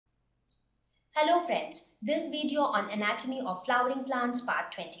Hello friends, this video on Anatomy of Flowering Plants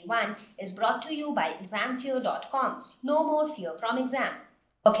Part 21 is brought to you by examfear.com. No more fear from exam.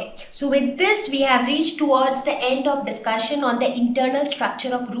 Okay, so with this we have reached towards the end of discussion on the internal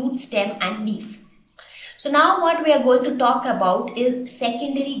structure of root, stem and leaf. So now what we are going to talk about is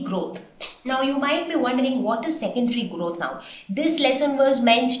secondary growth. Now you might be wondering what is secondary growth now. This lesson was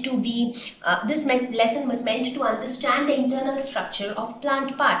meant to understand the internal structure of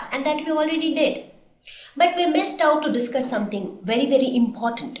plant parts, and that we already did. But we missed out to discuss something very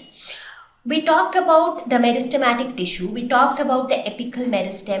important. We talked about the meristematic tissue, we talked about the apical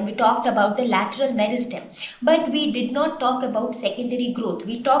meristem, we talked about the lateral meristem, but we did not talk about secondary growth.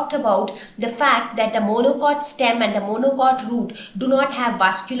 We talked about the fact that the monocot stem and the monocot root do not have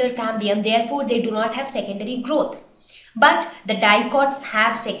vascular cambium, therefore they do not have secondary growth. But the dicots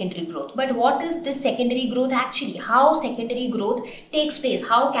have secondary growth. But what is this secondary growth actually? How secondary growth takes place?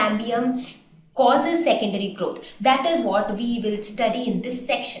 How cambium causes secondary growth? That is what we will study in this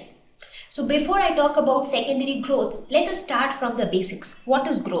section. So before I talk about secondary growth, let us start from the basics. What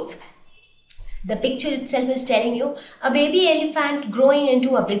is growth? The picture itself is telling you a baby elephant growing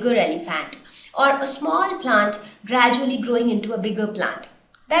into a bigger elephant, or a small plant gradually growing into a bigger plant.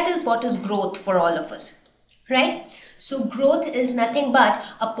 That is what is growth for all of us, right? So growth is nothing but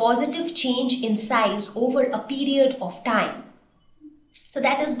a positive change in size over a period of time. So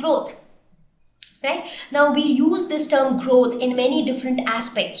that is growth. Right? Now we use this term growth in many different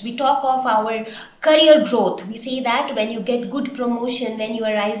aspects. We talk of our career growth. We say that when you get good promotion, when you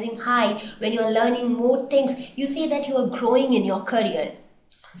are rising high, when you are learning more things, you say that you are growing in your career.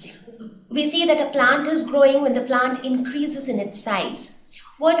 We say that a plant is growing when the plant increases in its size.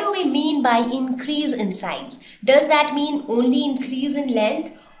 What do we mean by increase in size? Does that mean only increase in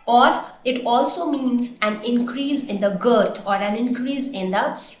length, or it also means an increase in the girth or an increase in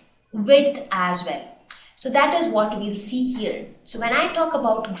the width as well? So that is what we'll see here. So when I talk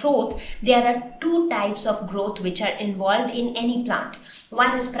about growth, there are two types of growth which are involved in any plant.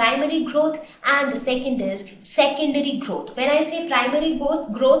 One is primary growth and the second is secondary growth. When I say primary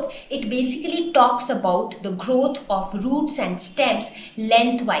growth, it basically talks about the growth of roots and stems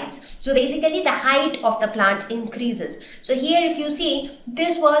lengthwise. So basically the height of the plant increases. So here if you see,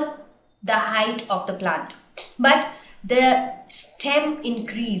 this was the height of the plant, but the stem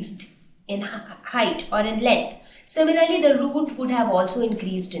increased in height or in length. Similarly, the root would have also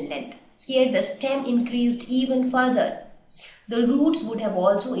increased in length. Here the stem increased even further. The roots would have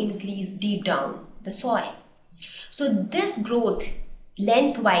also increased deep down the soil. So this growth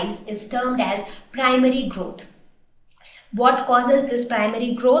lengthwise is termed as primary growth. What causes this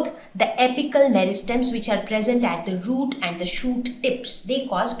primary growth? The apical meristems which are present at the root and the shoot tips, they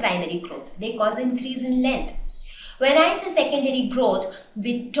cause primary growth. They cause increase in length. When I say secondary growth,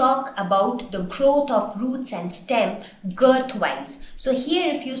 we talk about the growth of roots and stem girth-wise. So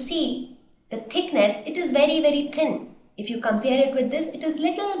here if you see the thickness, it is very thin. If you compare it with this, it is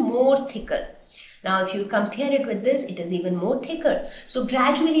little more thicker. Now if you compare it with this, it is even more thicker. So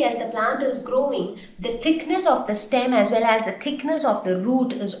gradually as the plant is growing, the thickness of the stem as well as the thickness of the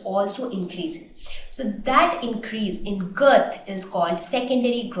root is also increasing. So that increase in girth is called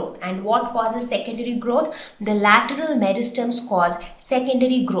secondary growth. And what causes secondary growth? The lateral meristems cause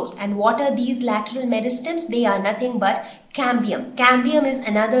secondary growth. And what are these lateral meristems? They are nothing but cambium. Cambium is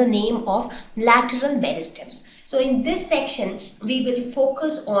another name of lateral meristems. So in this section, we will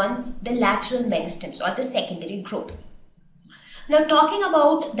focus on the lateral meristems or the secondary growth. Now talking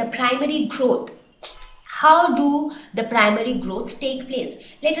about the primary growth, how do the primary growth take place?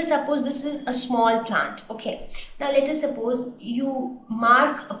 Let us suppose this is a small plant. Okay. Now let us suppose you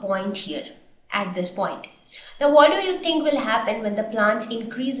mark a point here at this point. Now what do you think will happen when the plant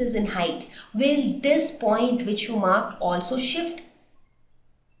increases in height? Will this point which you marked also shift?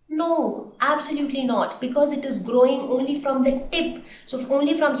 No, absolutely not, because it is growing only from the tip. So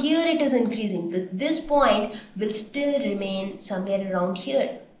only from here it is increasing. This point will still remain somewhere around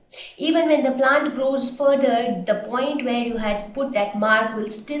here. Even when the plant grows further, the point where you had put that mark will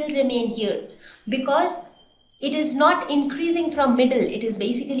still remain here, because it is not increasing from middle, it is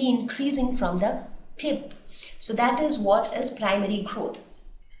basically increasing from the tip. So that is what is primary growth.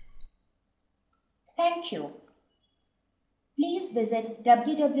 Thank you. Please visit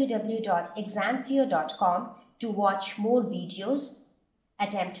www.examfear.com to watch more videos,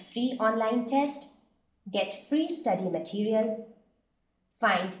 attempt free online test, get free study material,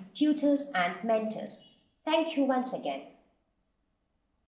 find tutors and mentors. Thank you once again.